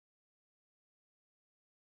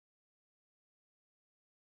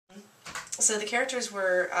So the characters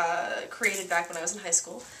were created back when I was in high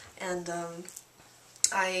school, and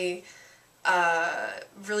I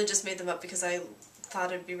really just made them up because I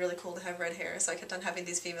thought it'd be really cool to have red hair, so I kept on having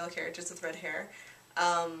these female characters with red hair.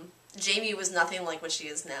 Jamie was nothing like what she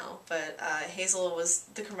is now, but Hazel was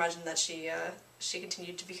the curmudgeon that she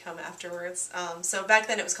continued to become afterwards. So back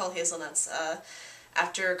then it was called Hazelnuts.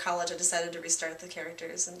 After college I decided to restart the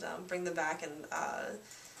characters and bring them back, and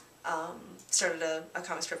started a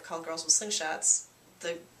comic strip called Girls with Slingshots.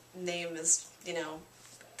 The name is, you know,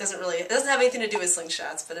 it doesn't have anything to do with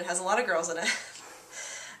slingshots, but it has a lot of girls in it.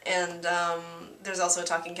 And there's also a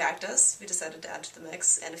talking cactus we decided to add to the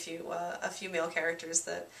mix, and a few male characters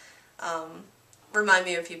that remind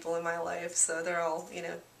me of people in my life. So they're all, you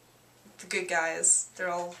know, the good guys. They're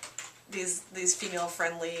all these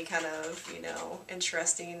female-friendly, kind of, you know,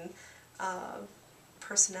 interesting,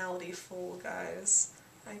 personality-full guys,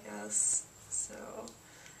 I guess. So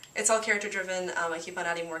it's all character-driven. I keep on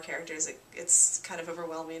adding more characters. It's kind of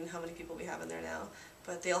overwhelming how many people we have in there now.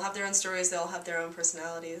 But they all have their own stories, they all have their own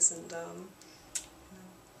personalities, and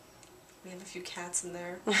we have a few cats in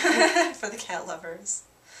there for the cat lovers.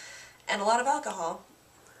 And a lot of alcohol,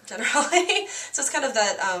 generally. So it's kind of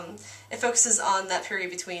that, it focuses on that period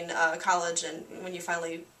between college and when you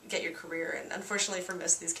finally get your career. And unfortunately for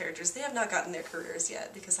most of these characters, they have not gotten their careers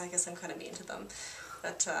yet, because I guess I'm kind of mean to them.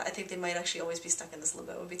 But I think they might actually always be stuck in this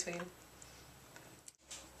limbo in between.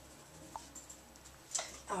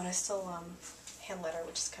 Oh, and I still hand letter,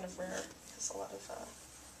 which is kind of rare, because a lot of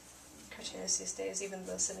cartoonists these days, even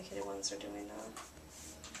the syndicated ones, are doing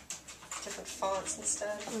different fonts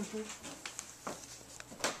instead. Mm-hmm.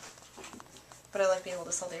 But I like being able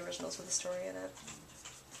to sell the originals with a story in it.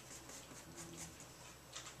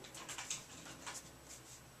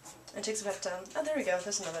 It takes about, oh, there we go,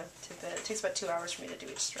 there's another tidbit. It takes about 2 hours for me to do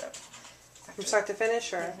each strip. From start to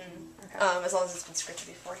finish, or? Mm-hmm. Okay. As long as it's been scripted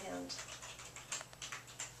beforehand.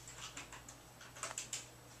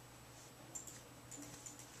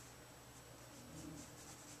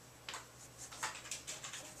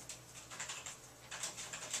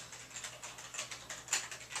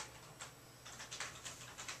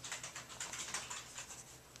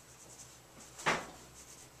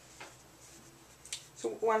 So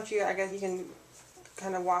why don't you, I guess you can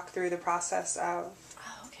kind of walk through the process of...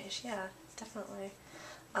 Oh, okay, yeah, definitely.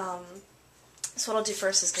 So what I'll do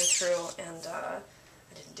first is go through, and I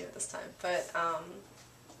didn't do it this time, but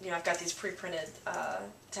you know, I've got these pre-printed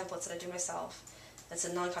templates that I do myself. It's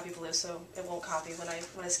in non-copy blue, so it won't copy when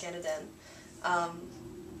I scan it in.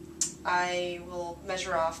 I will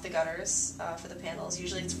measure off the gutters for the panels.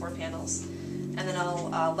 Usually it's 4 panels, and then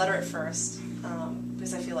I'll letter it first,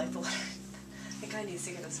 because I feel like the letter. The guy needs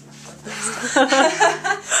to get us more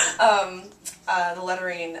the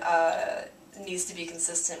lettering needs to be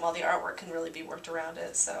consistent, while the artwork can really be worked around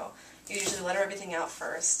it. So you usually letter everything out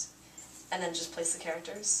first, and then just place the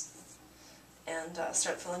characters and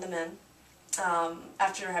start filling them in.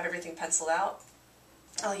 After I have everything penciled out,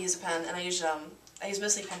 I'll use a pen, and I use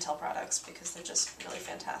mostly Pentel products because they're just really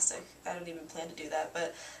fantastic. I don't even plan to do that,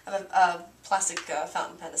 but I have a plastic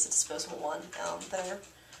fountain pen as a disposable one that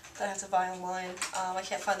I have to buy online. I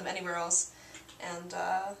can't find them anywhere else, and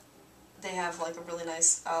they have like a really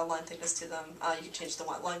nice line thickness to them. You can change the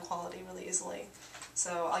line quality really easily.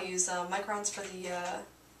 So I'll use microns for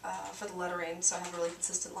the lettering, so I have a really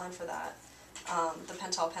consistent line for that. The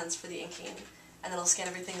Pentel pens for the inking, and then I'll scan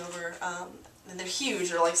everything over. And they're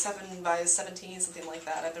huge, they're like 7 by 17, something like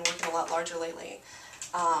that. I've been working a lot larger lately.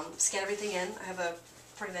 Scan everything in. I have a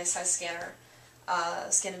pretty nice size scanner.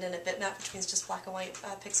 Scan it in at bitmap, which means just black and white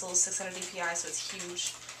pixels, 600 dpi, so it's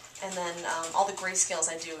huge. And then all the grayscales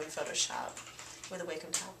I do in Photoshop with a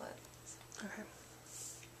Wacom tablet. Okay.